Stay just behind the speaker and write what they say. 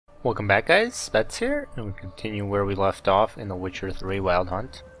Welcome back, guys. Spets here, and we continue where we left off in The Witcher 3 Wild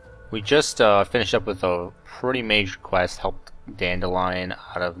Hunt. We just finished up with a pretty major quest, helped Dandelion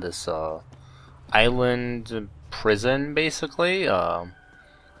out of this island prison, basically. He was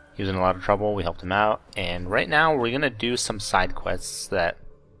in a lot of trouble, we helped him out, and right now we're going to do some side quests that,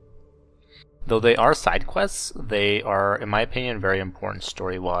 though they are side quests, they are, in my opinion, very important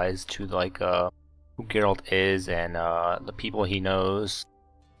story-wise to who Geralt is and the people he knows.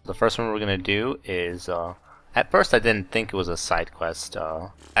 The first one we're going to do is, at first I didn't think it was a side quest.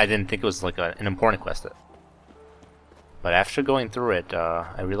 I didn't think it was like an important quest. But after going through it,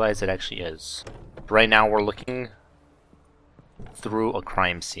 I realized it actually is. Right now we're looking through a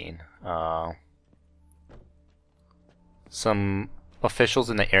crime scene. Some officials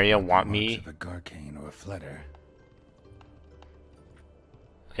in the area want me...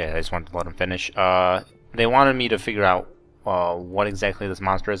 Okay, I just wanted to let him finish. They wanted me to figure out what exactly this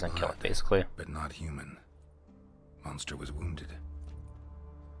monster is and kill it, basically. But not human. Monster was wounded.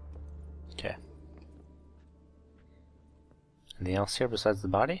 Okay. Anything else here besides the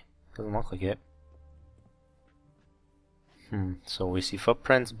body? Doesn't look like it. So we see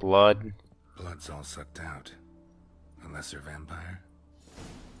footprints, blood. Blood's all sucked out. A lesser vampire.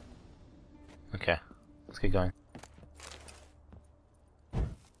 Okay, let's get going.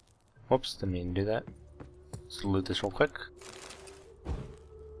 Whoops, didn't mean to do that. Let's loot this real quick.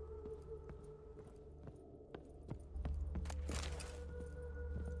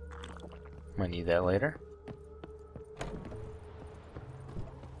 Might need that later.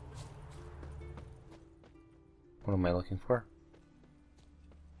 What am I looking for?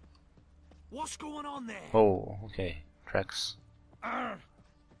 What's going on there? Oh, okay. Trex.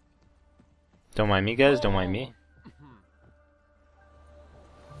 Don't mind me, guys. Don't mind me.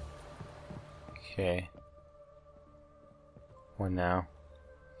 Okay. What now?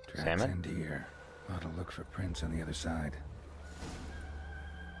 Tracks Salmon? end here. Ought to look for prints on the other side.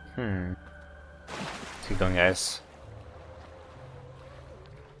 Let's keep going, guys.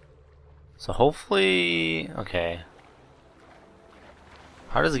 So hopefully... Okay.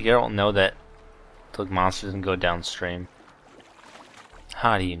 How does Geralt know that the monsters can go downstream?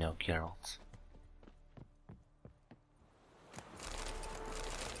 How do you know, Geralt?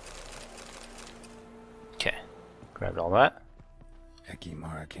 Okay. Grabbed all that.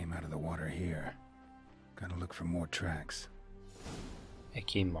 Ekimara came out of the water here. Gotta look for more tracks.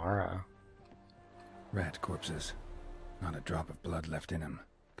 Ekimara. Rat corpses. Not a drop of blood left in him.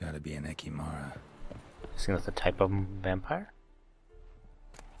 Gotta be an Ekimara. I think that's the type of vampire.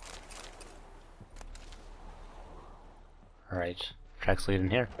 Alright. Tracks lead in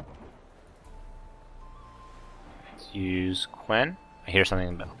here. Let's use Quen. I hear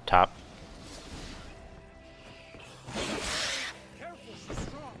something up top.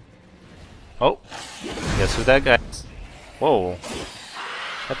 Oh! Guess who that guy is? Whoa.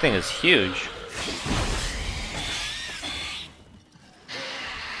 That thing is huge.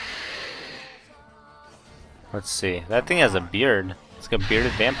 Let's see. That thing has a beard. It's like a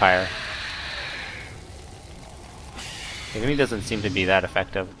bearded vampire. The enemy doesn't seem to be that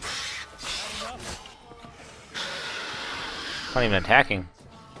effective. Not even attacking.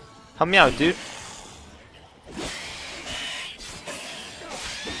 Help me out, dude.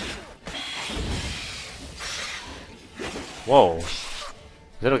 Whoa. Is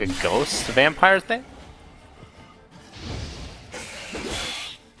it like a ghost vampire thing?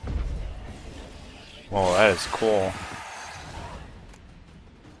 Whoa, that is cool.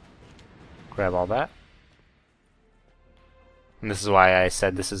 Grab all that. And this is why I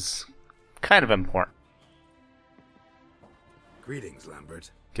said this is kind of important. Greetings,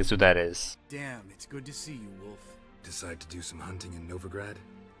 Lambert. Guess who that is? Damn, it's good to see you, Wolf. Decide to do some hunting in Novigrad?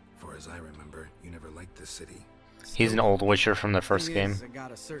 For as I remember, you never liked this city. He's an old Witcher from the first game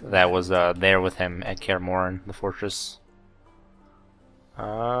that was there with him at Kaer Morhen, the fortress.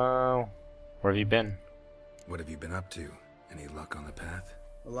 Where have you been? What have you been up to? Any luck on the path?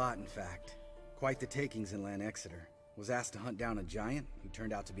 A lot, in fact. Quite the takings in Lan Exeter. Was asked to hunt down a giant who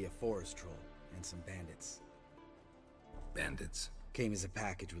turned out to be a forest troll and some bandits. Bandits? Came as a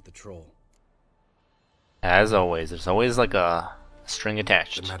package with the troll. As always, there's always like a string The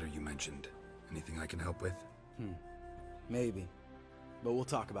attached. matter you mentioned. Anything I can help with? Maybe. But we'll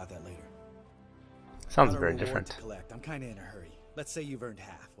talk about that later. Sounds Got a very reward different. to collect. I'm kinda in a hurry. Let's say you've earned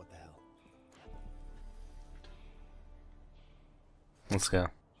half. What the hell? Let's go.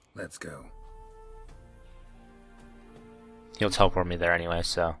 Let's go. He'll teleport me there anyway,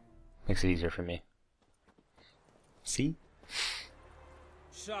 so makes it easier for me. See?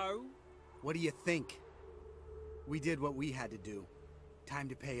 So? What do you think? We did what we had to do. Time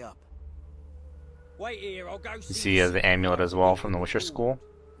to pay up. Wait here, I'll go You see. see the amulet as well from the Witcher school.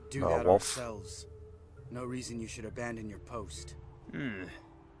 Do The that wolf. ourselves. No reason you should abandon your post. Can't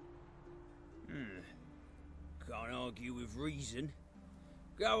argue with reason.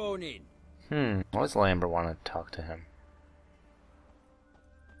 Go on in. Why does Lambert want to talk to him?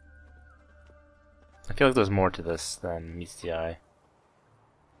 I feel like there's more to this than meets the eye.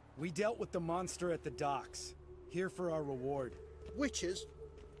 We dealt with the monster at the docks. Here for our reward. Witches?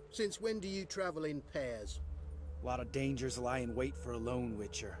 Since when do you travel in pairs? A lot of dangers lie in wait for a lone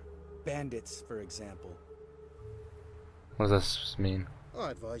witcher. Bandits, for example. What does this mean?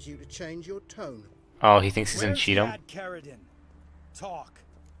 I advise you to change your tone. Oh, he thinks he's gonna Where's cheat him? Yad Karadin? Talk.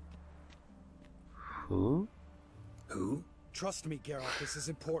 Who? Who? Trust me, Geralt, this is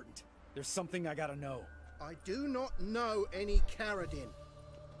important. There's something I gotta know. I do not know any Karadin.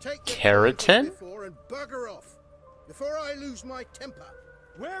 Take the Keratin? time before and bugger off before I lose my temper.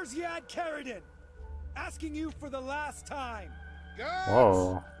 Where's Yad Karadin? Asking you for the last time. Guards!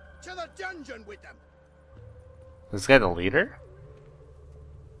 Whoa. To the dungeon with them. Is this guy the leader?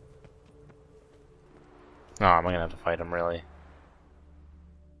 Oh, am I gonna have to fight him, really?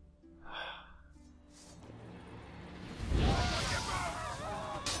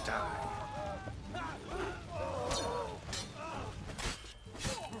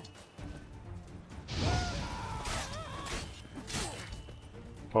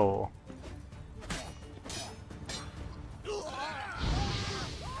 Oh.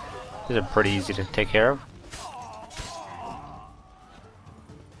 These are pretty easy to take care of.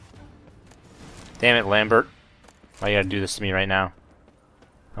 Damn it, Lambert. Why you gotta do this to me right now?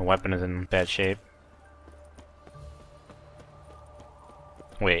 My weapon is in bad shape.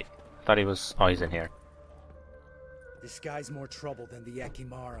 Wait, I thought he was... Oh, he's in here. This guy's more trouble than the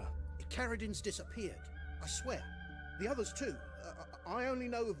Ekimara. Karadin's disappeared. I swear. The others too. I only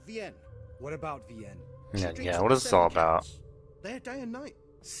know of Vienne. What about Vienne? She Yeah, drinks what the is this all 7 about? cats. They're day and night.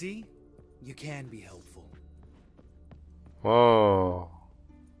 See? You can be helpful. Whoa.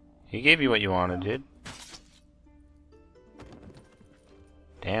 He gave you what you wanted, dude.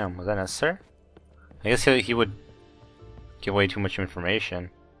 Damn, was that necessary? I guess he would give away too much information.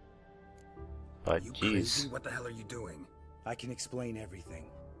 But, You jeez. crazy? What the hell are you doing? I can explain everything.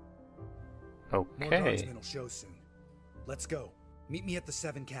 More Okay. guardsmen will show soon. Let's go. Meet me at the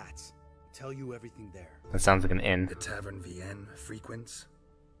Seven Cats. Tell you everything there. That sounds like an inn. The Tavern Vienne frequents?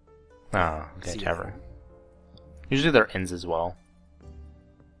 Oh, okay, See you tavern. there. Usually they're inns as well.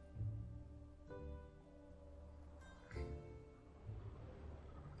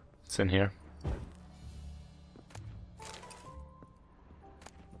 What's in here?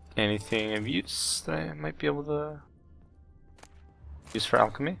 Anything of use that I might be able to use for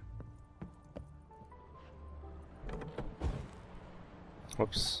alchemy?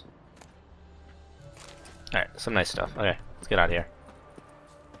 Whoops. Alright, some nice stuff. Okay, let's get out of here.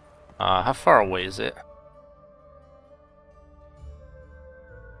 How far away is it?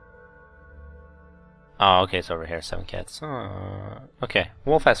 Oh, okay, it's over here, Seven Cats. Okay,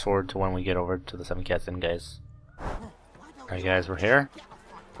 we'll fast forward to when we get over to the Seven Cats Inn, guys. Alright guys, we're here.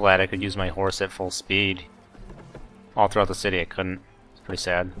 Glad I could use my horse at full speed. All throughout the city I couldn't. It's pretty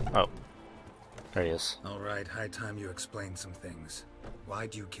sad. Oh. There he is. Alright, high time you explain some things.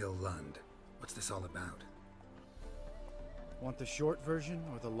 Why'd you kill Lund? What's this all about? Want the short version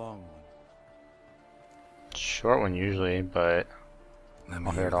or the long one? Short one usually, but Let me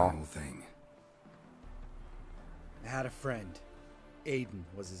I'll hear hear it the all. whole thing. I had a friend. Aiden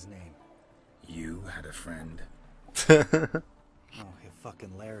was his name. You had a friend? Oh, he's fucking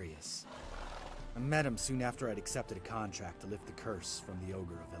hilarious. I met him soon after I'd accepted a contract to lift the curse from the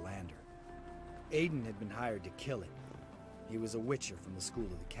Ogre of Elander. Aiden had been hired to kill it. He was a witcher from the School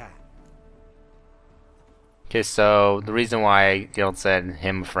of the Cat. Okay, so the reason why Geralt said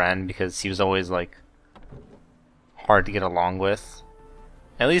him a friend, because he was always like hard to get along with.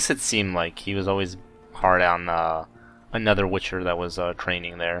 At least it seemed like he was always hard on another witcher that was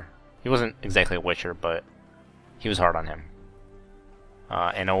training there. He wasn't exactly a witcher, but he was hard on him.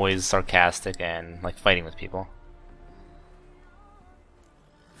 And always sarcastic and like fighting with people.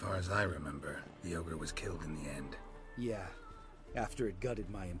 As far as I remember, the ogre was killed in the end. Yeah, after it gutted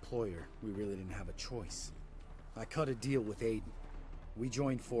my employer, we really didn't have a choice. I cut a deal with Aiden. We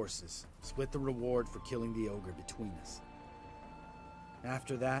joined forces, split the reward for killing the ogre between us.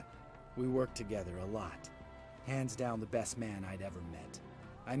 After that, we worked together a lot. Hands down the best man I'd ever met.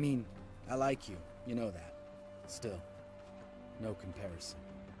 I mean, I like you, you know that. Still, no comparison.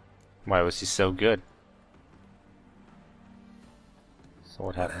 Why was he so good? So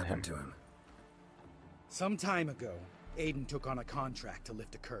what What happened to him? happened to him? Some time ago, Aiden took on a contract to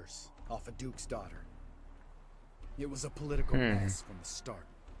lift a curse off a duke's daughter. It was a political mess from the start.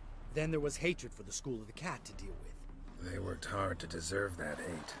 Then there was hatred for the School of the Cat to deal with. They worked hard to deserve that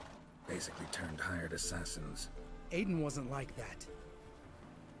hate. Basically turned hired assassins. Aiden wasn't like that.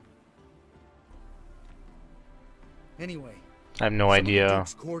 Anyway, I have no some idea of the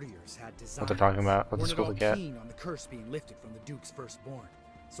Duke's courtiers had what they're talking about with the weren't at School all of the Cat. keen on the curse being lifted from the Duke's firstborn.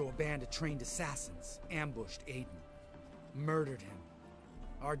 So a band of trained assassins ambushed Aiden, murdered him.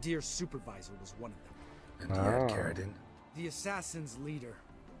 Our dear supervisor was one of them. And he had Carradine. The assassin's leader,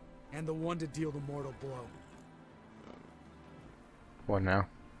 and the one to deal the mortal blow. What now?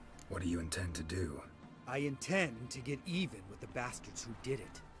 What do you intend to do? I intend to get even with the bastards who did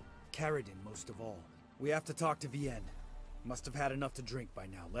it. Carradine most of all. We have to talk to Vienne. Must have had enough to drink by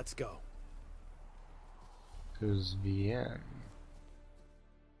now. Let's go. Who's Vienne?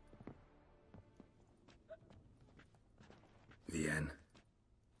 Vienne.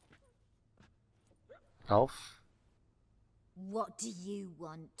 Elf? What do you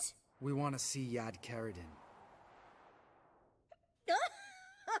want? We want to see Yad Carradine.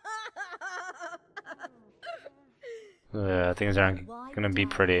 Things aren't Why gonna would be I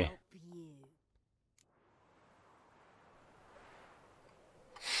pretty. help you?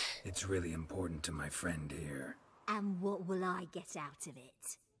 It's really important to my friend here. And what will I get out of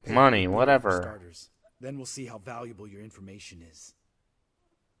it? Money, For whatever. starters. Then we'll see how valuable your information is.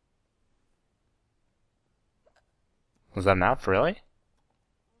 Was that enough, really?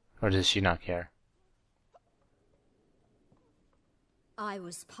 Or does she not care? I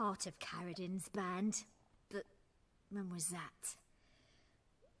was part of Carradine's band, but when was that?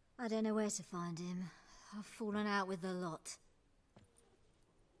 I don't know where to find him. I've fallen out with a lot.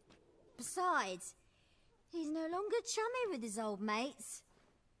 Besides, he's no longer chummy with his old mates.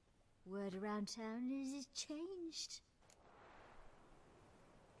 Word around town is he's changed.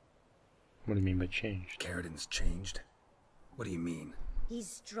 What do you mean by changed? Carradine's changed? What do you mean?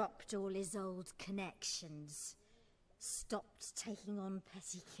 He's dropped all his old connections. Stopped taking on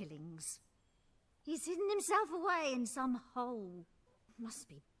petty killings. He's hidden himself away in some hole. Must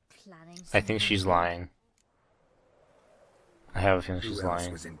be planning something. I think she's lying. I have a feeling Who she's else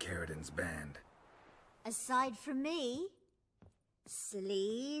lying. was in Carradine's band? Aside from me,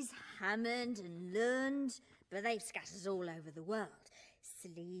 Sleaze, Hammond and Lund, but they've scattered all over the world.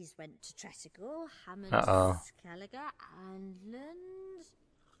 Sleaze went to Tretigor, Hammond to Skellige, and Lund...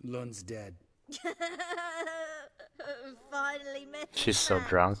 Lund's dead. Finally met She's so Matt.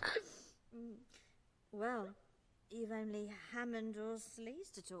 drunk. Well, you've only Hammond or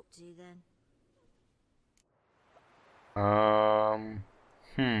Sleaze to talk to then.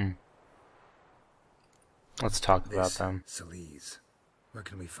 Let's talk about This them. Celise. Where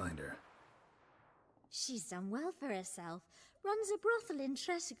can we find her? She's done well for herself. Runs a brothel in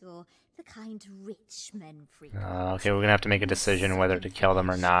Tretigor, the kind rich men frequent. Okay, we're gonna have to make a decision whether to kill them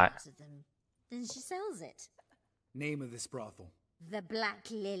or not. Out of them. Then she sells it. Name of this brothel. The Black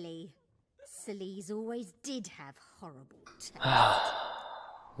Lily. Sleaze always did have horrible taste.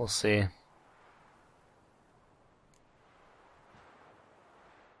 We'll see.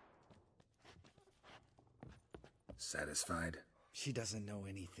 Satisfied? She doesn't know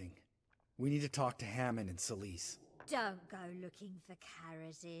anything. We need to talk to Hammond and Celise. Don't go looking for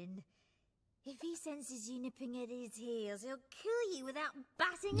Carradine. If he senses you nipping at his heels, he'll kill you without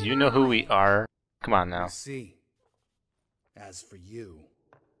batting Do an you know who eye. we are? Come on now. We'll see. As for you...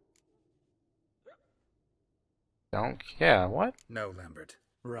 Yeah, what? No, Lambert.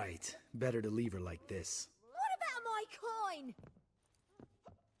 Right. Better to leave her like this. What about my coin?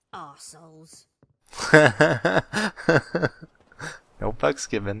 Arseholes. No fucks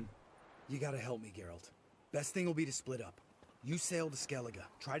given. You gotta help me, Geralt. Best thing will be to split up. You sail to Skellige.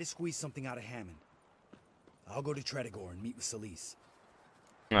 Try to squeeze something out of Hammond. I'll go to Tretigor and meet with Celise.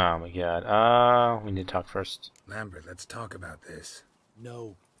 Oh my god. We need to talk first. Lambert, let's talk about this.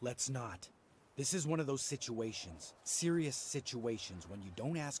 No, let's not. This is one of those situations, serious situations, when you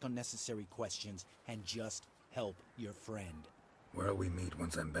don't ask unnecessary questions and just help your friend. Where'll we meet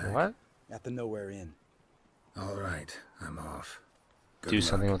once I'm back? What? At the Nowhere Inn. All right, I'm off. Good Do luck.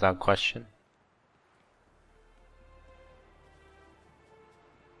 something without question.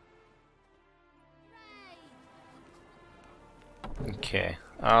 Okay.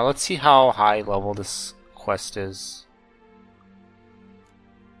 Let's see how high level this quest is.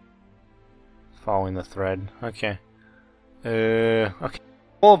 Following the thread. Okay. Okay.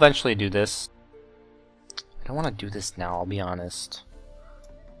 We'll eventually do this. I don't want to do this now, I'll be honest.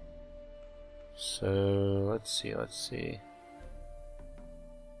 So, let's see.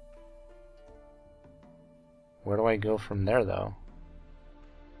 Where do I go from there, though?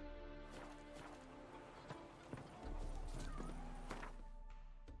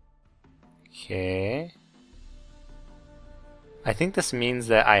 Okay. I think this means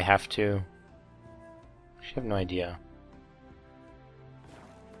that I have to... I have no idea.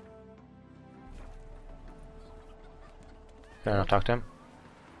 Can I not talk to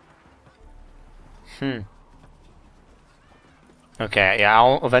him? Okay, yeah,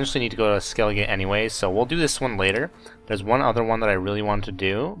 I'll eventually need to go to Skellige anyway, so we'll do this one later. There's one other one that I really want to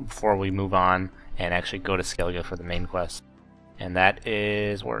do before we move on and actually go to Skellige for the main quest. And that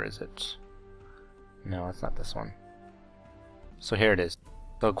is... where is it? No, it's not this one. So here it is.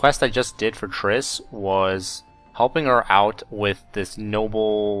 The quest I just did for Triss was helping her out with this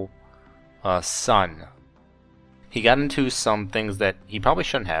noble son. He got into some things that he probably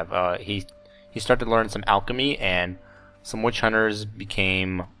shouldn't have. He started to learn some alchemy, and some witch hunters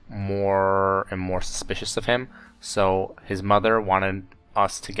became more and more suspicious of him. So his mother wanted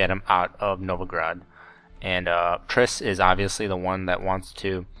us to get him out of Novigrad. And Triss is obviously the one that wants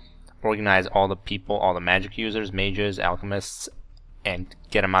to organize all the people, all the magic users, mages, alchemists, and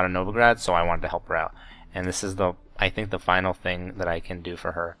get them out of Novigrad, so I wanted to help her out. And this is I think the final thing that I can do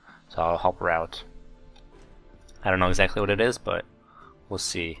for her. So I'll help her out. I don't know exactly what it is, but we'll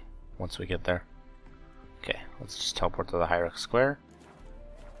see once we get there. Okay, let's just teleport to the Hierarch Square.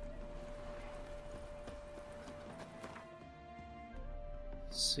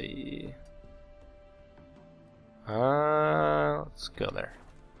 Let's see. Let's go there.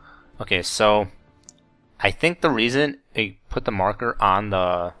 Okay, so I think the reason I put the marker on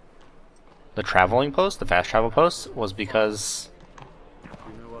the traveling post, the fast travel post, was because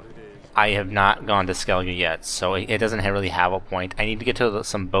I have not gone to Skellige yet, so it doesn't really have a point. I need to get to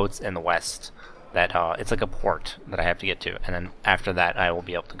some boats in the west. That it's like a port that I have to get to, and then after that I will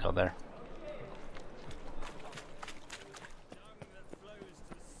be able to go there.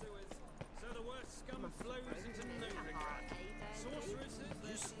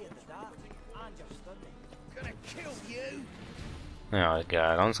 Oh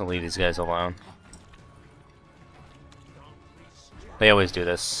god, I'm just gonna leave these guys alone. They always do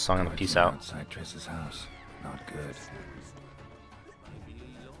this, so I'm gonna peace out. Outside Triss's house. Not good.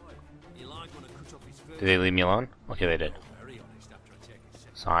 Did they leave me alone? Okay, they did.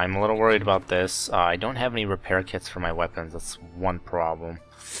 So I'm a little worried about this. I don't have any repair kits for my weapons. That's one problem.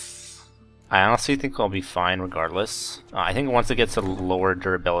 I honestly think I'll be fine regardless. I think once it gets to lower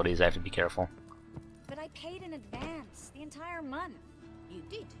durabilities, I have to be careful. But I paid in advance, the entire month. You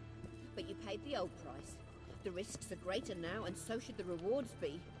did, but you paid the old price. The risks are greater now, and so should the rewards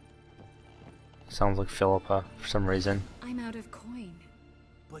be. Sounds like Philippa for some reason. I'm out of coin.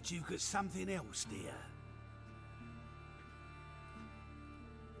 But you got something else, dear.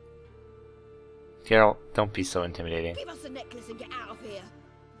 Carol, don't be so intimidating. Give us the necklace and get out of here.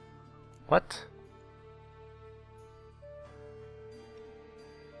 What?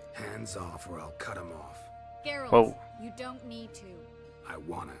 Hands off or I'll cut him off. Geralt, Whoa. you don't need to. I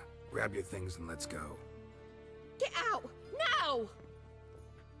wanna. Grab your things and let's go. Get out,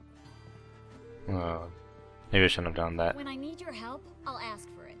 now! Maybe I shouldn't have done that. When I need your help, I'll ask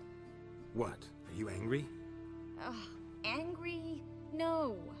for it. What? Are you angry? Ugh, angry?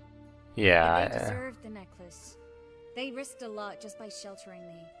 No. Yeah. But they deserved the necklace. They risked a lot just by sheltering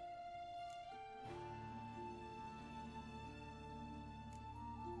me.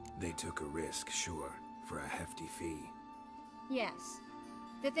 They took a risk, sure, for a hefty fee. Yes.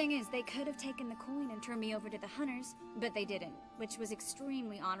 The thing is, they could have taken the coin and turned me over to the hunters, but they didn't, which was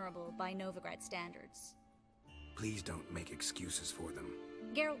extremely honorable by Novigrad standards. Please don't make excuses for them.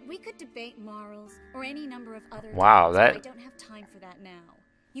 Geralt, we could debate morals or any number of other Wow, topics, that... but I don't have time for that now.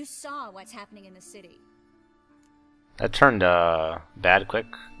 You saw what's happening in the city. That turned bad quick.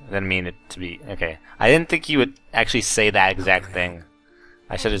 I didn't mean it to be... Okay. I didn't think you would actually say that exact thing.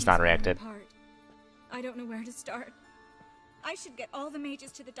 I should have just not reacted. I don't know where to start. I should get all the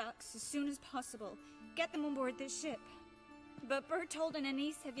mages to the docks as soon as possible. Get them on board this ship. But Bertold and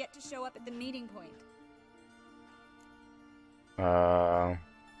Anise have yet to show up at the meeting point.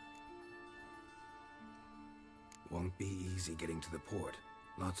 Won't be easy getting to the port.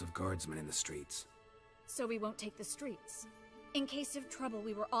 Lots of guardsmen in the streets. So we won't take the streets. In case of trouble,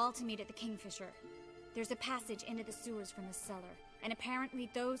 we were all to meet at the Kingfisher. There's a passage into the sewers from the cellar, and apparently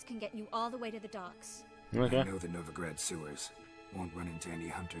those can get you all the way to the docks. Okay. I know the Novigrad sewers. Won't run into any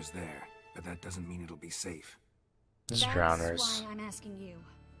hunters there, but that doesn't mean it'll be safe. Just That's drowners. why I'm asking you.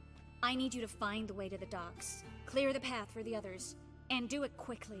 I need you to find the way to the docks, clear the path for the others, and do it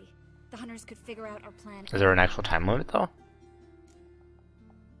quickly. The hunters could figure out our plan. Is there an actual time limit though?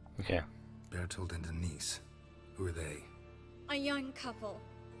 Okay. Bertold and Anise. Who are they? A young couple.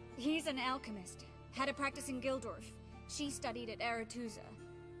 He's an alchemist. Had a practice in Gildorf. She studied at Aretuza.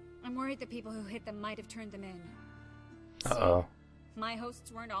 I'm worried the people who hit them might have turned them in. Uh-oh. My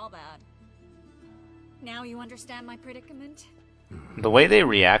hosts weren't all bad. Now you understand my predicament? The way they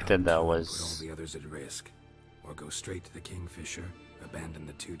reacted, though, Put all was... the others at risk. Or go straight to the Kingfisher, abandon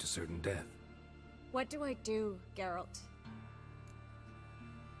the two to certain death. What do I do, Geralt?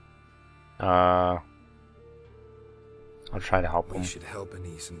 I'll try to help We them. should help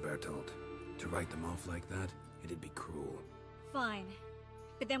Anise and Bertolt. To write them off like that, it'd be cruel. Fine.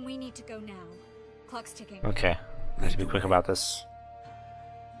 But then we need to go now. Clock's ticking. Okay. I have to be quick about this.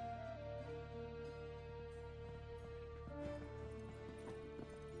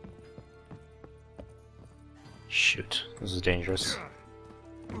 Shoot. This is dangerous.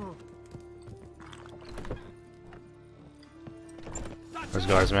 There's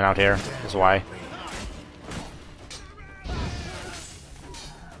guardsmen out here. That's why.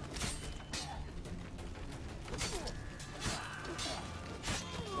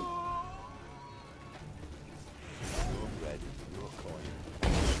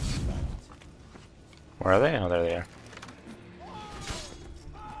 Where are they? Oh, there they are.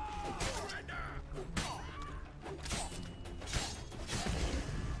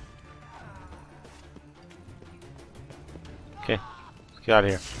 Okay, let's get out of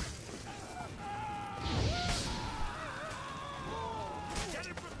here.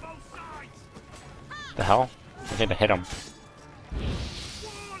 The hell? I need to hit him.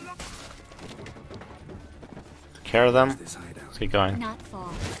 Take care of them. This hideout. Let's get going. Not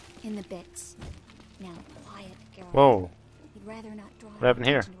far. In the bits. Now, quiet, Geralt. Whoa. We'd rather not draw What happened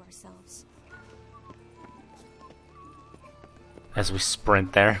here? attention to ourselves. As we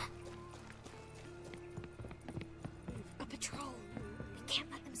sprint there. A patrol. We can't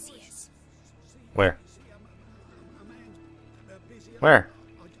let them see us. Where? Where?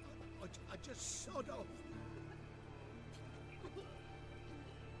 I just sod off.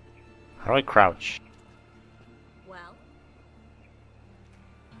 How do I crouch? Well,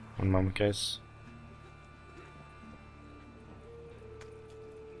 One moment, guys.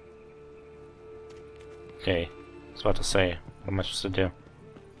 Okay. I was about to say, what am I supposed to do?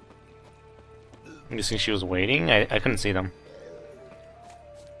 I'm guessing she was waiting? I couldn't see them.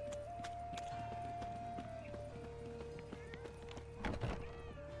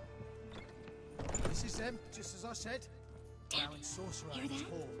 This is them, just as I said. Now in Sorceress Hear that?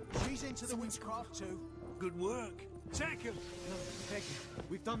 Hall. She's into the witchcraft too. Good work. Take him. No, Peggy,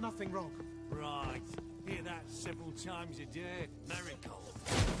 we've done nothing wrong. Right. Hear that several times a day. Miracle.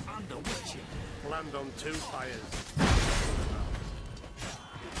 And a witcher. Land on two fires.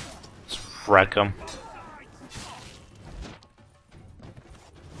 Let's wreck them.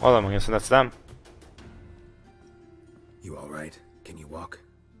 Well, I'm guessing that's them. You alright? Can you walk?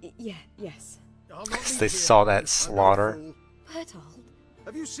 Yes. I'll not Because leave they here. saw that I'm no slaughter. fool. Bertold.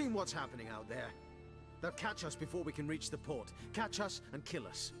 Have you seen what's happening out there? They'll catch us before we can reach the port. Catch us and kill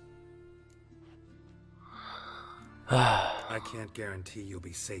us. I can't guarantee you'll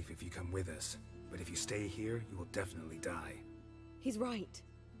be safe if you come with us. But if you stay here, you will definitely die. He's right.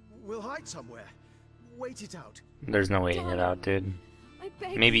 We'll hide somewhere. Wait it out. There's no waiting it out, dude. I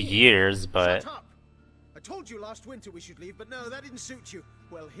beg Maybe you. years, but... Shut up! I told you last winter we should leave, but no, that didn't suit you.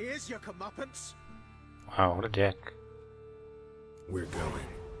 Well, here's your comeuppance. Wow, what a dick. We're going.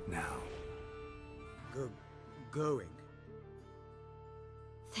 Now. Going.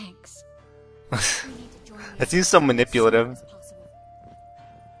 thanks. That seems so manipulative. As possible.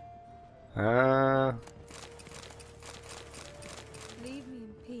 Leave me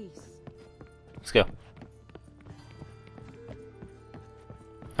in peace. Let's go.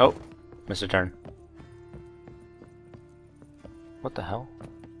 Oh, Mr. Turn. What the hell?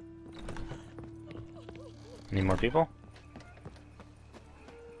 Any more people?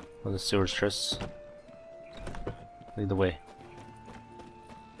 Oh, the sewers, Triss. Lead the way.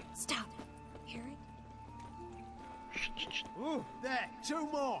 Stop. Hear it? Ooh, there, two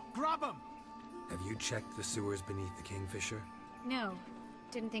more. Grab them. Have you checked the sewers beneath the Kingfisher? No.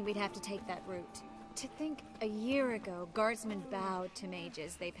 Didn't think we'd have to take that route. To think a year ago, guardsmen bowed to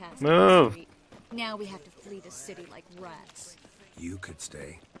mages they passed on the Move. street. Now we have to flee the city like rats. You could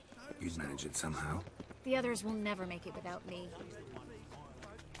stay. You'd manage it somehow. The others will never make it without me.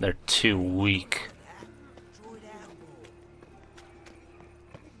 They're too weak.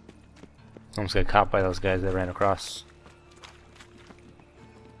 Almost got caught by those guys that ran across.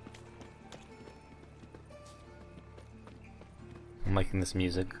 I'm liking this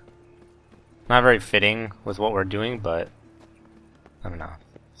music. Not very fitting with what we're doing, but I don't know.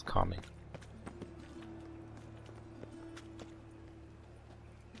 It's calming.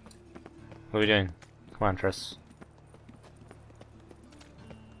 What are we doing? Come on, Triss.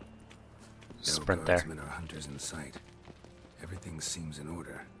 Sprint there. Guardsmen or hunters in sight. Everything seems in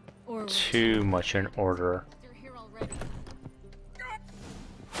order. Too much in order. They're here already.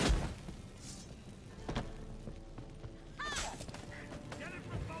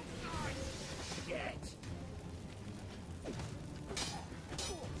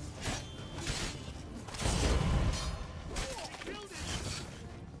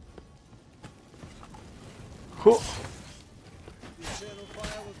 Cool. The eternal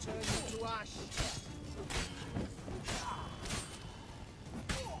fire will turn you to ash.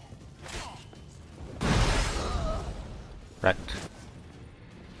 Wrecked.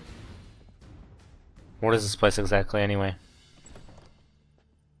 What is this place exactly, anyway?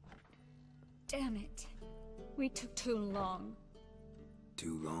 Damn it. We took too long.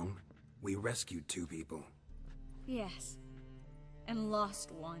 Too long? We rescued 2 people. Yes. And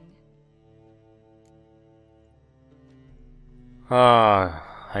lost one.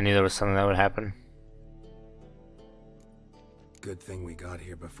 I knew there was something that would happen. Good thing we got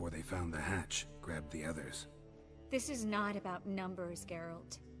here before they found the hatch, grabbed the others. This is not about numbers,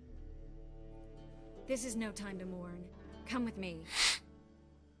 Geralt. This is no time to mourn. Come with me.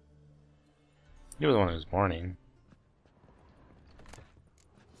 You were the one who was mourning.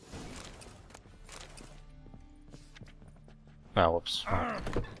 Oh, whoops.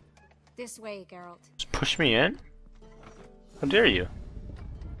 This way, Geralt. Just push me in? How dare you?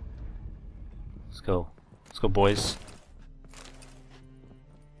 Let's go. Let's go, boys.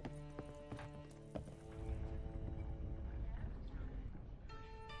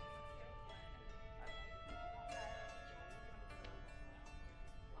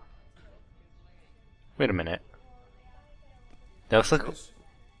 Wait a minute. That looks like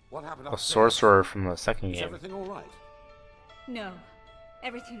What happened a upstairs? sorcerer from the second Is game. everything all right? No.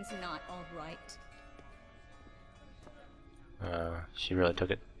 Everything's not all right. She really took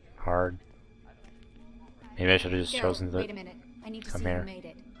it hard. Maybe I should have just Geralt, chosen wait a to minute. I need to come see here. who made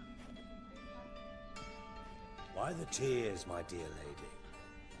it. Why the tears, my dear lady?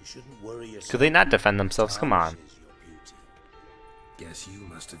 You shouldn't worry yourself. Could they not defend themselves? Come on. Tarnishes your beauty. Guess you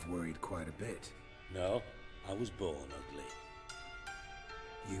must have worried quite a bit. No, I was born ugly.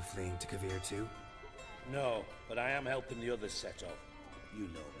 You fleeing to Kavir too? No, but I am helping the others set off. You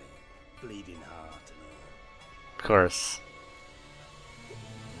know me. Bleeding heart and all. Of course.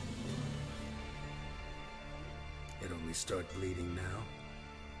 It only start bleeding now?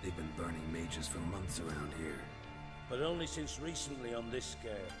 They've been burning mages for months around here. But only since recently on this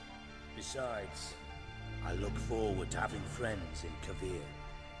scale. Besides, I look forward to having friends in Kavir,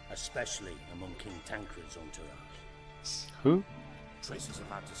 especially among King Tancred's entourage. Who? Triss is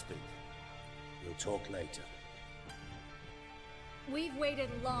about to speak. We'll talk later. We've waited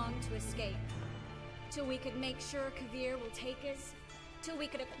long to escape. Till we could make sure Kavir will take us. Till we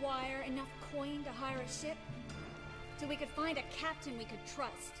could acquire enough coin to hire a ship. Till we could find a captain we could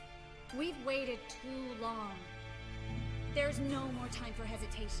trust. We've waited too long. There's no more time for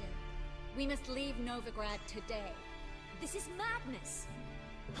hesitation. We must leave Novigrad today. This is madness.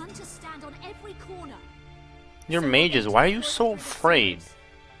 Hunters stand on every corner. You're mages. Why are you so afraid?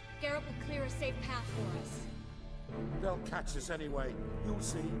 Geralt will clear a safe path for us. They'll catch us anyway. You'll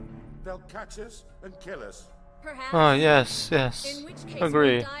see. They'll catch us and kill us. Perhaps. Oh, yes, yes. In which case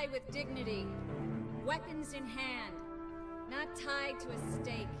Agree. we'll die with dignity. Weapons in hand. Not tied to a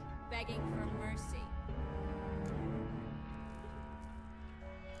stake, begging for mercy.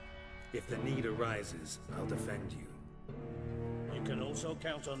 If the need arises, I'll defend you. You can also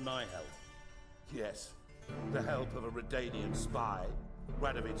count on my help. Yes. The help of a Redanian spy.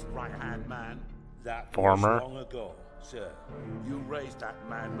 Radovic's right-hand man. That Former. was long ago, sir. You raised that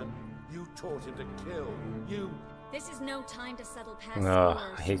madman. You taught him to kill. You... This is no time to settle past Ugh,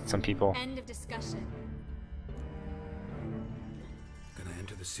 scores. I hate some people. End of discussion. Gonna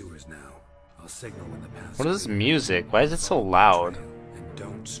enter the sewers now. I'll signal when the path's What is this clear. music? Why is it so loud? And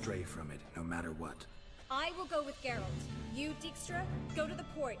don't stray from it, no matter what. I will go with Geralt. You, Dijkstra, go to the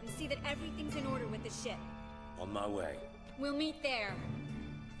port and see that everything's in order with the ship. On my way. We'll meet there.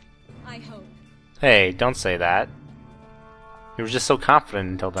 I hope. Hey, don't say that. You were just so confident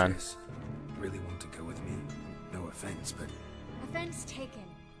until then. Jess, really want to go with me? No offense, but Offense taken.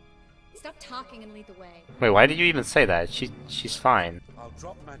 Stop talking and lead the way. Wait, why did you even say that? She's fine. I'll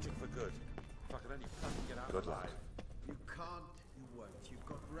drop magic for good. If I can only fucking get out. Good luck. You can't, you won't. You've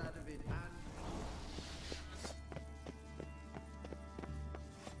got Radovid and...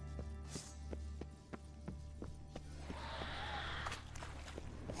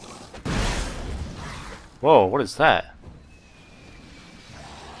 Whoa, what is that?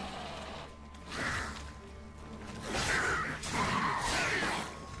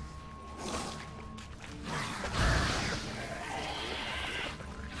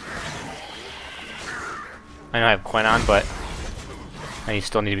 I know I have coin on, but I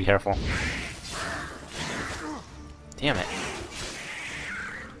still need to be careful. Damn it.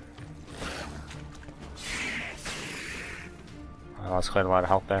 I lost quite a lot of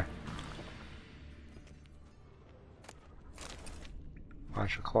health there.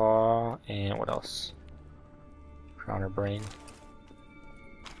 Monster Claw, and what else? Crown or Brain.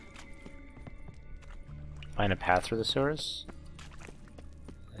 Find a path through the sewers.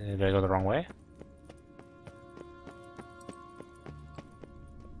 Did I go the wrong way?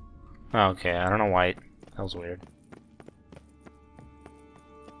 Okay, I don't know why. That was weird.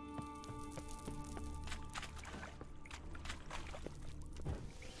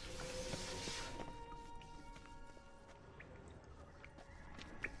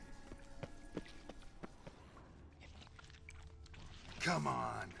 Come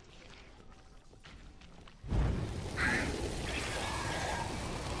on.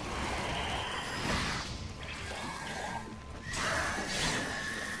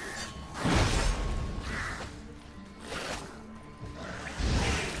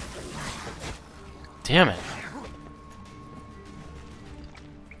 Damn it.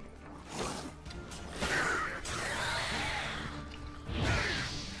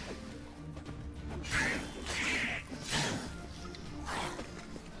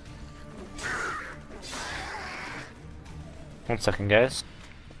 One second, guys.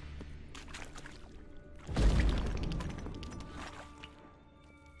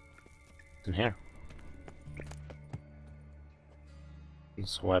 In here.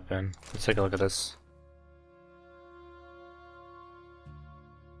 This weapon. Let's take a look at this.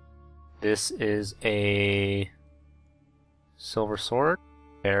 This is a silver sword.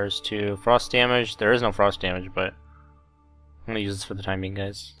 Compares to frost damage. There is no frost damage, but I'm gonna use this for the time being,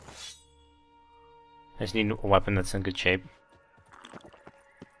 guys. I just need a weapon that's in good shape.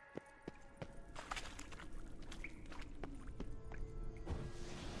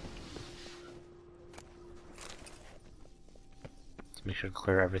 Let's make sure to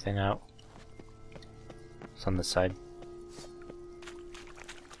clear everything out. It's on this side.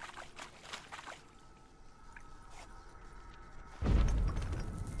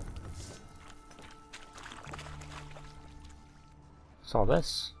 What's all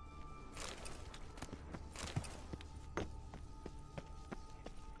this?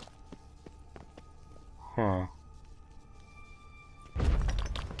 Huh. Let's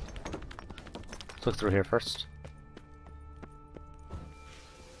look through here first.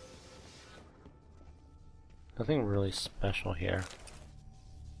 Nothing really special here.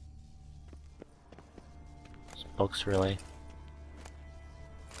 Just books, really.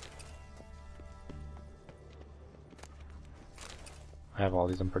 I have all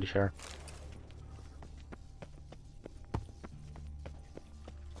these, I'm pretty sure.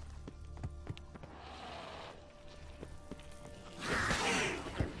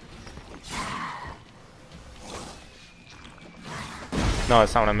 No,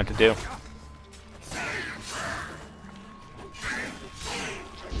 that's not what I meant to do.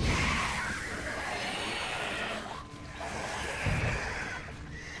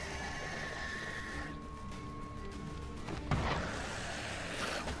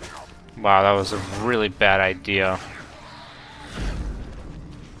 Wow, that was a really bad idea.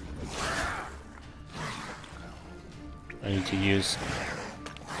 I need to use...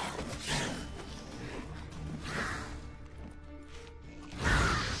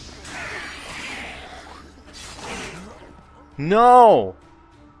 No!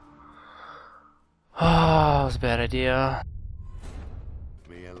 Oh, that was a bad idea.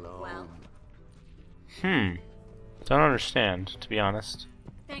 Me alone. Well, Don't understand, to be honest.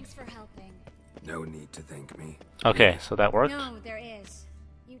 thanks for helping. No need to thank me. Okay, so that worked. No, there is.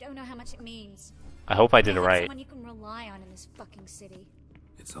 You don't know how much it means. I hope I did it To have right. Someone you can rely on in this fucking city.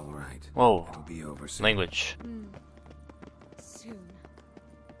 It's all right. Whoa. It'll be over soon. Language. Soon.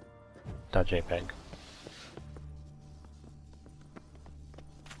 .jpg.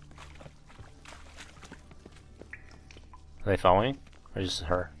 Are they following? Or just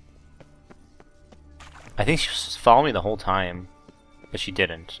her? I think she was following me the whole time. But she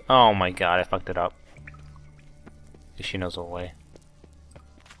didn't. Oh my god, I fucked it up. I think she knows the way.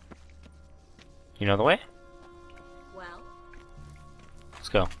 You know the way? Well, Let's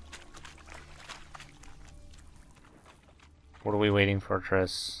go. What are we waiting for,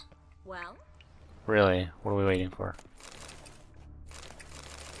 Triss? well. Really? What are we waiting for?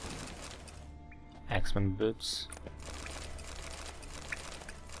 X-Men boots?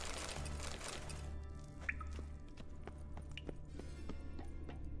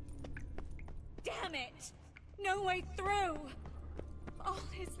 Damn it! No way through! All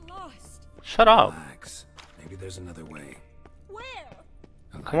is lost. Shut up. Relax. Maybe there's another way.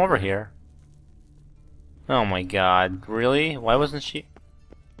 Where? Come over here. Oh my god, really? Why wasn't she?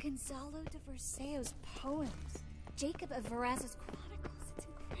 Gonzalo de Verseo's poems. Jacob of Veraz's chronicles. It's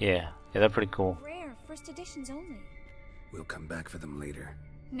incredible. Yeah, they're pretty cool. Rare, first editions only. We'll come back for them later.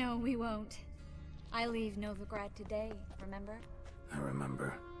 No, we won't. I leave Novigrad today, remember? I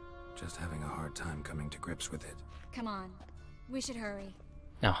remember. Just having a hard time coming to grips with it. Come on. We should hurry.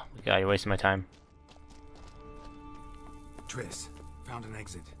 No, God, you're wasting my time. Triss, found an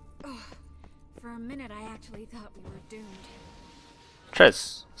exit. Ugh. For a minute, I actually thought we were doomed.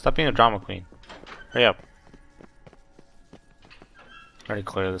 Triss, stop being a drama queen. Hurry up. Already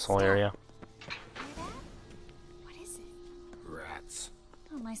clear this whole area. What is it? Rats.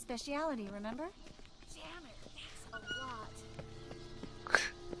 Oh, my speciality, remember? Damn it, that's a lot.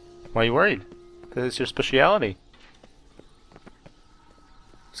 Why are you worried? Because it's your speciality.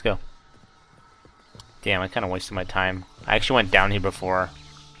 Let's go. Damn, I kind of wasted my time. I actually went down here before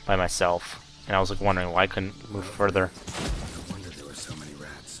by myself, and I was like wondering why I couldn't move further. No wonder there were so many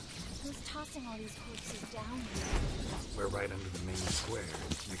rats. Who's tossing all these corpses down here? We're right under the main square,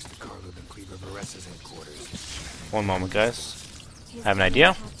 next to Carlo the Cleaver Veresa's headquarters. One moment, guys. I have an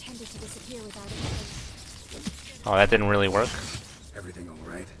idea. Oh, that didn't really work. Everything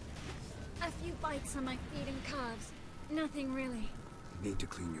all right? A few bites on my feet and calves. Nothing really. Need to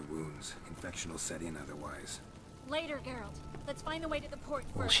clean your wounds. Infection will set in otherwise. Later, Geralt. Let's find the way to the port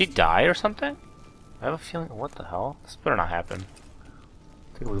first. Will she die or something? I have a feeling. What the hell? This better not happen.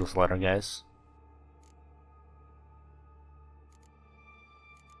 Take a look at this letter, guys.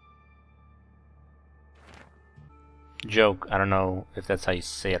 Joke. I don't know if that's how you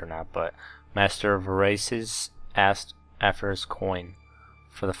say it or not, but Master Sorceress asked after his coin.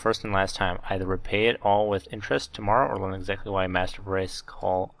 For the first and last time, either repay it all with interest tomorrow or learn exactly why Master Sorceress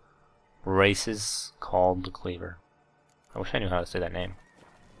called the Cleaver. I wish I knew how to say that name.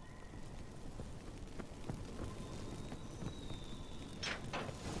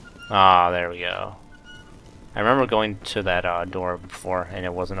 Ah, there we go. I remember going to that door before and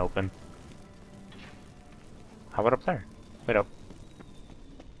it wasn't open. How about up there? Wait up.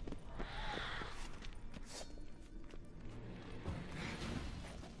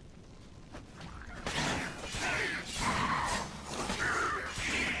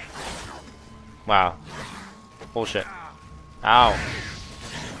 Wow. Bullshit. Ow.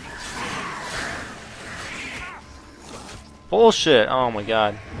 Bullshit. Oh my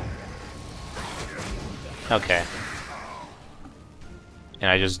god. Okay. And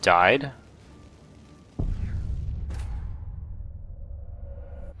I just died?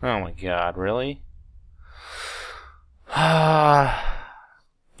 Oh my god, really?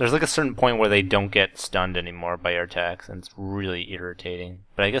 There's like a certain point where they don't get stunned anymore by air attacks, and it's really irritating.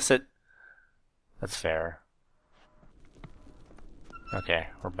 But I guess that's fair. Okay,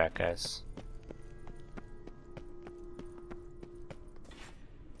 we're back, guys.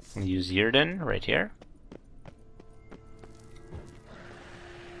 I'm gonna use Yrden right here.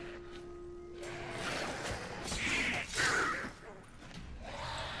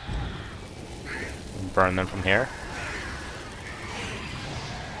 Burn them from here.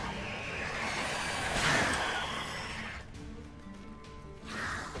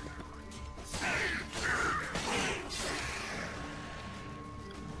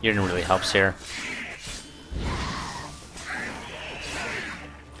 Yrden really helps here.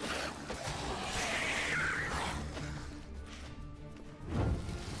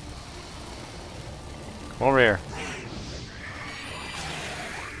 Come over here.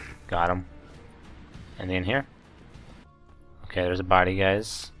 Got him. Anything in here? Okay, there's a body,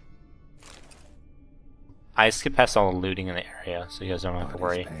 guys. I skipped past all the looting in the area, so you guys don't have to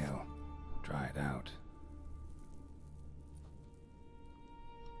worry. Pale, dried out.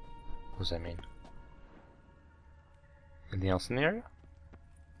 What does that mean? Anything else in the area?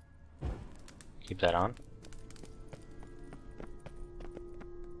 Keep that on.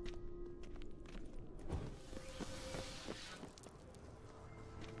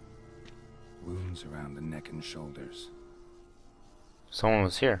 Wounds around the neck and shoulders. Someone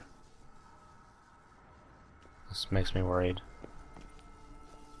was here. This makes me worried.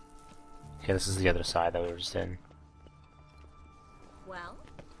 Okay, this is the other side that we were just in. Well.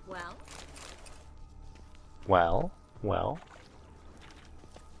 Well.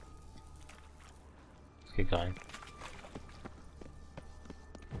 Let's keep going.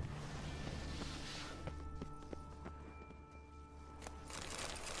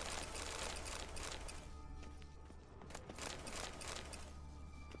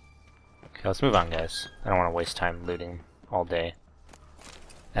 Okay, let's move on, guys. I don't want to waste time looting all day.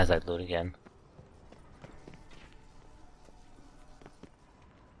 As I loot again.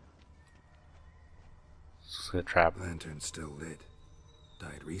 like a trap. Lantern's still lit.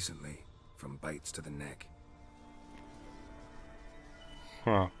 Died recently, from bites to the neck.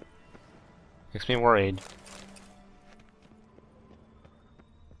 Huh. Makes me worried.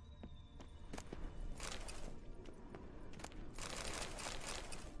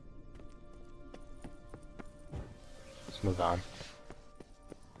 Let's move on.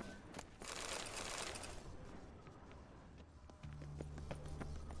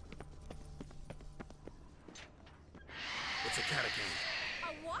 It's a catacomb.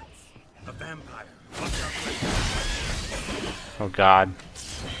 A what? A vampire. Watch out for it. Oh god.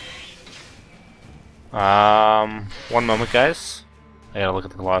 One moment, guys. I gotta look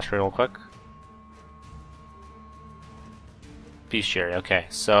at the glossary real quick. Bestiary, okay,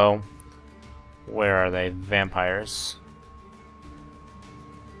 so where are they? Vampires.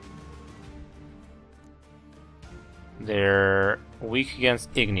 They're weak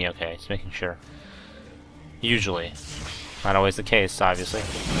against Igni, okay, just making sure. Usually. Not always the case, obviously.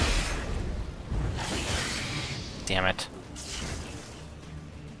 Damn it.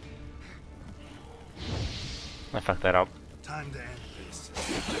 I fucked that up. Time to end this.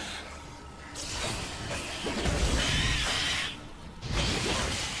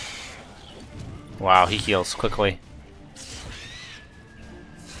 Wow, he heals quickly.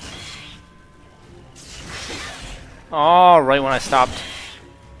 Oh, right when I stopped.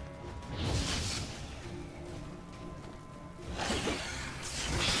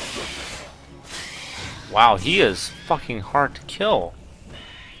 Wow, he is fucking hard to kill.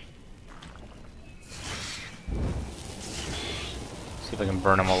 See if I can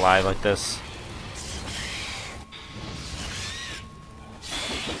burn him alive like this.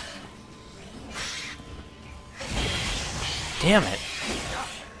 Damn it.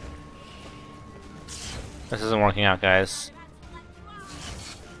 This isn't working out, guys.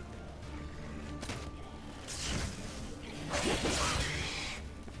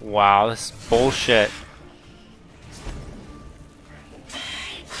 Wow, this is bullshit.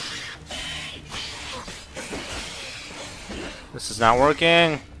 This is not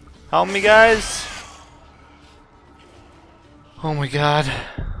working. Help me, guys. Oh my god.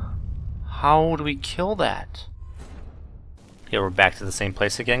 How do we kill that? Okay, we're back to the same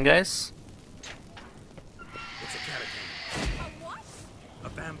place again, guys. It's a catacomb. A what? A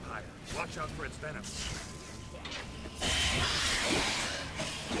vampire. Watch out for its venom.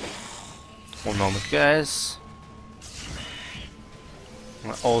 One moment, guys.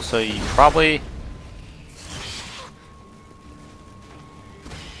 Also, you probably...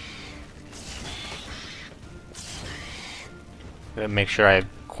 Gotta make sure I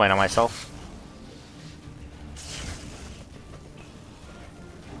coin on myself.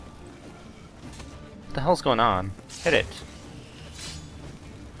 What the hell's going on? Hit it.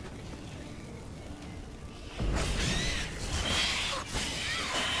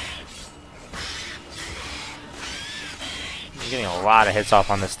 I'm getting a lot of hits off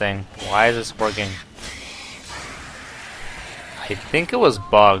on this thing. Why is this working? I think it was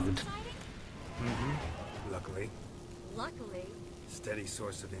bugged. Luckily. Luckily. Steady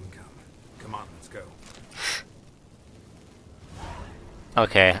source of income. Come on, let's go.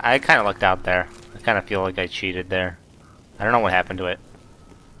 Okay, I kind of lucked out there. I kind of feel like I cheated there. I don't know what happened to it.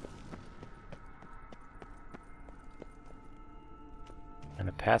 And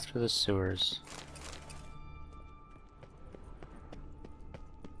a path through the sewers.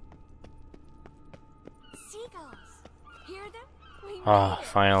 Seagulls. Hear them? We Ah, made it.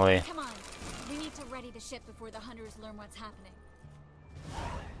 finally. Come on. We need to ready the ship before the hunters learn what's happening.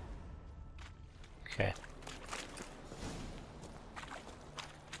 Okay.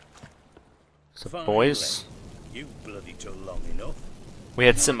 So, boys, You bloody took long enough. we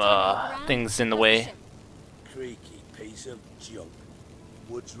had some things in the way. Creaky piece of junk.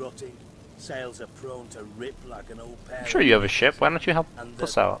 Wood's rotting. Sails are prone to rip like an old pair. I'm sure you have a ship. Why don't you help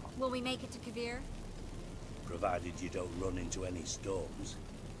us out? Will we make it to Kavir? Provided you don't run into any storms.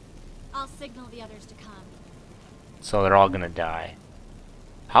 I'll signal the others to come. So they're all gonna die.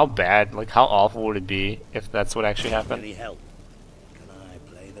 How bad? Like, how awful would it be if that's what actually happened? Any help? Can I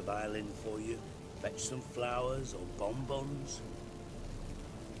play the violin for you? Fetch some flowers or bonbons?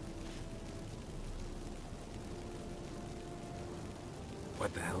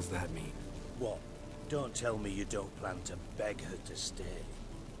 What the hell's that mean? What? Don't tell me you don't plan to beg her to stay.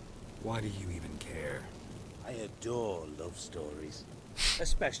 Why do you even care? I adore love stories.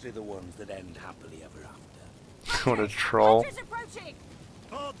 Especially the ones that end happily ever after. What a troll. Hunters approaching!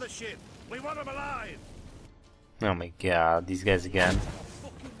 Board the ship. We want them alive. Oh my god, these guys again.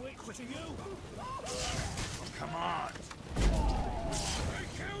 Fucking witch to you. Come on.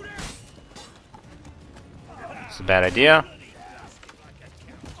 It's a bad idea.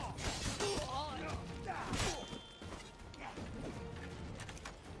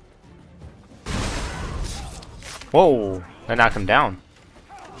 Whoa! That knocked him down.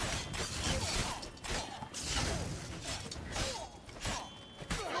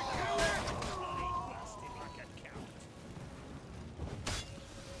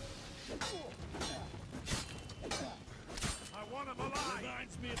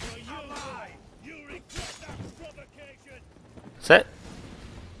 That's it.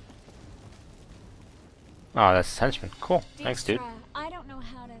 Oh, that's henchman. Cool. Thanks, dude. I don't know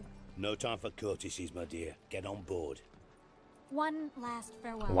how to... No time for courtesies, my dear. Get on board. One last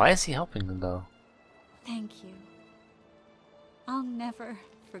farewell. Why is he helping them, though? Thank you. I'll never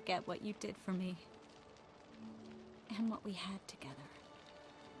forget what you did for me. And what we had together.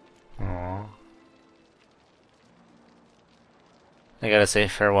 Aww. I gotta say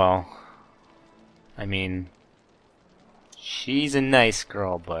farewell. I mean, she's a nice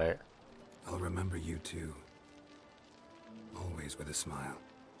girl, but... I'll remember you too. Always with a smile.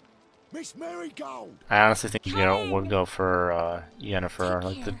 Miss Marigold! I honestly think you would go for Yennefer,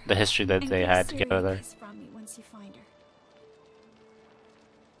 like the history that they had together. From me once you find her.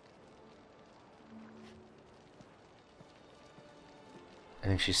 I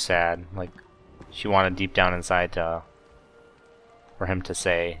think she's sad. Like, she wanted deep down inside for him to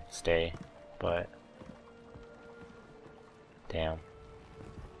say stay, but damn.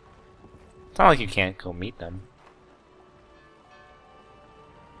 It's not like you can't go meet them.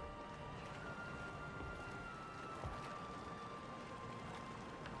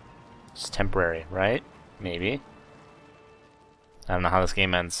 It's temporary, right? Maybe. I don't know how this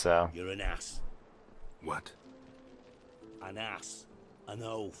game ends, so. You're an ass. What? An ass. An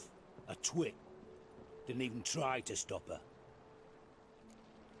oaf. A twit. Didn't even try to stop her.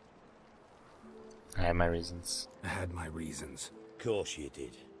 I have my reasons. I had my reasons. Course you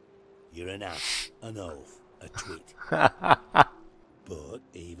did. You're an ass, an oaf, a twit. But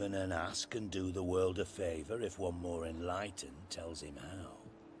even an ass can do the world a favour if one more enlightened tells him how.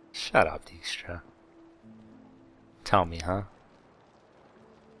 Shut up, Dijkstra. Tell me, huh?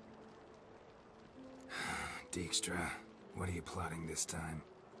 Dijkstra, what are you plotting this time?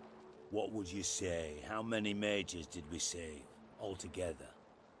 What would you say? How many mages did we save altogether?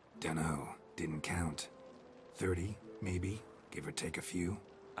 Dunno. Didn't count. 30, maybe, give or take a few.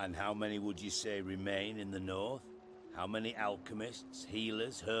 And how many would you say remain in the north? How many alchemists,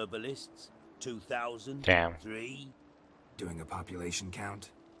 healers, herbalists? 2,000? Damn. 3? Doing a population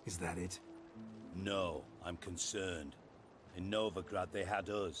count? Is that it? No, I'm concerned. In Novigrad they had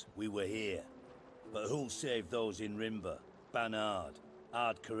us. We were here. But who'll save those in Rimba? Banard,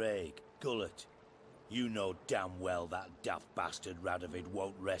 Ardcaraig, Gullet? You know damn well that daft bastard Radovid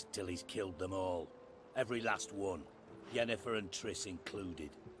won't rest till he's killed them all. Every last one. Yennefer and Triss included.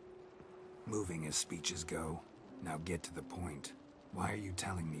 Moving as speeches go. Now get to the point. Why are you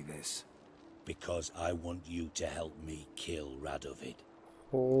telling me this? Because I want you to help me kill Radovid.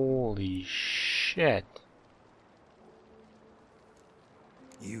 Holy shit.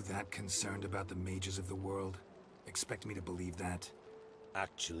 You that concerned about the mages of the world? Expect me to believe that?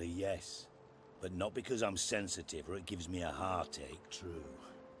 Actually, yes. But not because I'm sensitive or it gives me a heartache, true.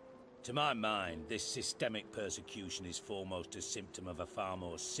 To my mind, this systemic persecution is foremost a symptom of a far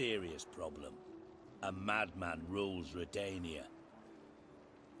more serious problem. A madman rules Redania.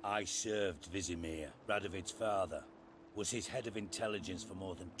 I served Vizimir, Radovid's father, was his head of intelligence for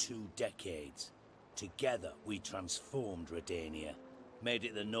more than 2 decades. Together, we transformed Redania, made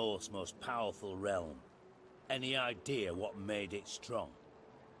it the North's most powerful realm. Any idea what made it strong?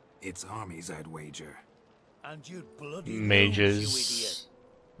 It's armies, I'd wager. And you'd bloody mages lose, you idiot.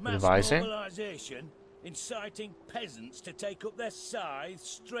 Mass advising? mobilization, inciting peasants to take up their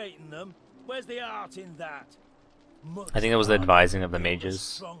scythes, straighten them. Where's the art in that? Much I think it was the advising of the build a mages.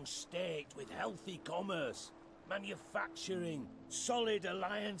 strong state with healthy commerce, manufacturing, solid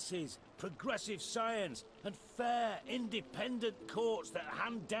alliances, progressive science, and fair, independent courts that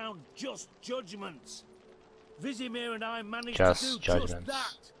hand down just judgments. Vizimir and I managed to do just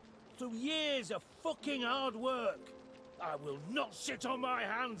that. Through years of fucking hard work. I will not sit on my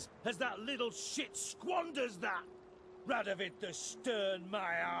hands as that little shit squanders that. Radovid the stern,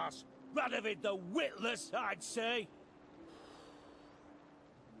 my ass. Radovid the witless, I'd say.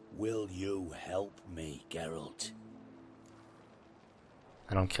 Will you help me, Geralt?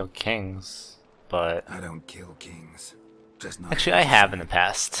 I don't kill kings, but... I don't kill kings. Just not actually, I have in the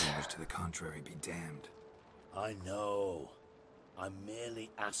past. To the contrary be damned. I know. I'm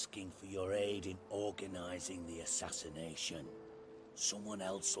merely asking for your aid in organizing the assassination. Someone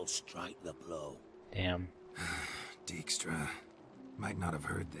else will strike the blow. Damn. Dijkstra. Might not have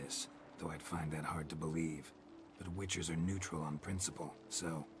heard this, though I'd find that hard to believe. But Witchers are neutral on principle,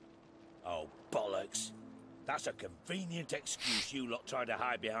 so... Oh, bollocks. That's a convenient excuse you lot try to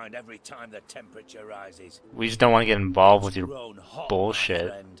hide behind every time the temperature rises. We just don't want to get involved with It's your grown hot, bullshit. my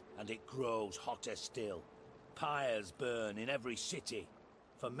friend, and it grows hotter still. Pyres burn in every city.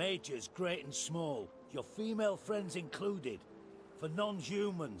 For majors great and small, your female friends included. For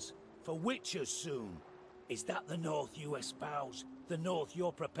non-humans, for Witchers soon. Is that the North you espouse? The North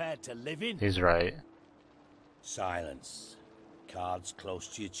you're prepared to live in? He's right. Silence. Cards close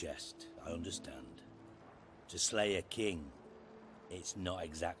to your chest, I understand. To slay a king, it's not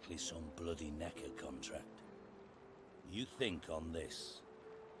exactly some bloody necker contract. You think on this.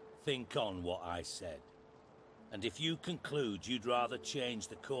 Think on what I said. And if you conclude you'd rather change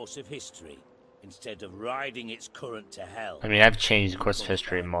the course of history instead of riding its current to hell... I mean, I've changed the course of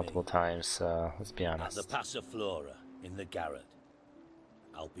history multiple times, so let's be honest. At the Passiflora, in the garret.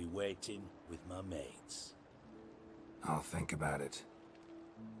 I'll be waiting with my mates. I'll think about it.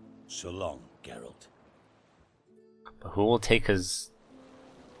 So long, Geralt. But who will take his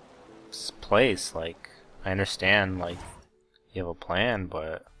place? Like, I understand, like, you have a plan,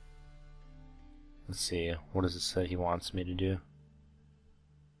 but... Let's see, what does it say he wants me to do?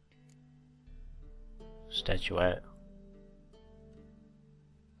 Statuette.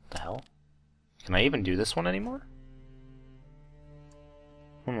 What the hell? Can I even do this one anymore?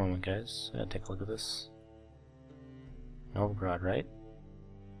 One moment, guys. I gotta take a look at this. Novigrad, right?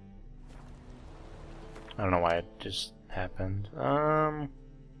 I don't know why it just happened.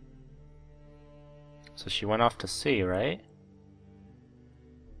 So she went off to sea, right?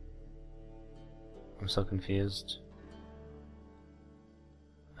 I'm so confused.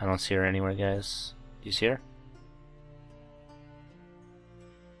 I don't see her anywhere, guys. Do you see her?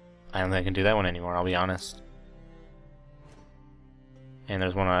 I don't think I can do that one anymore, I'll be honest. And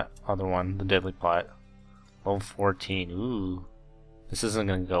there's one other one, the Deadly Plot. Level 14. Ooh. This isn't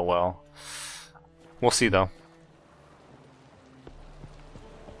gonna go well. We'll see though.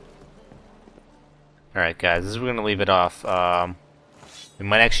 Alright guys, this is where we're gonna leave it off. We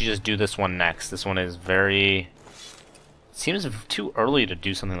might actually just do this one next. This one is very... It seems too early to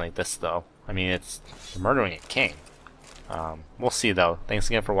do something like this though. I mean, it's murdering a king. We'll see though. Thanks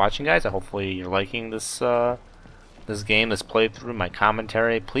again for watching, guys. Hopefully you're liking this this game, this playthrough, my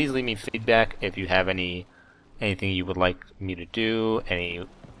commentary. Please leave me feedback if you have anything you would like me to do, any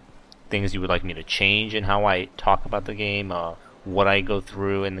things you would like me to change in how I talk about the game, what I go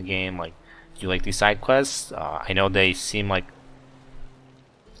through in the game. Like, do you like these side quests? I know they seem like...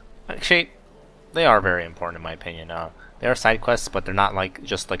 Actually, they are very important in my opinion. They are side quests, but they're not like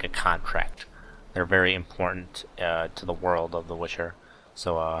just like a contract. They're very important to the world of The Witcher.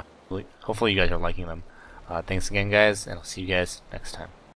 So hopefully you guys are liking them. Thanks again, guys, and I'll see you guys next time.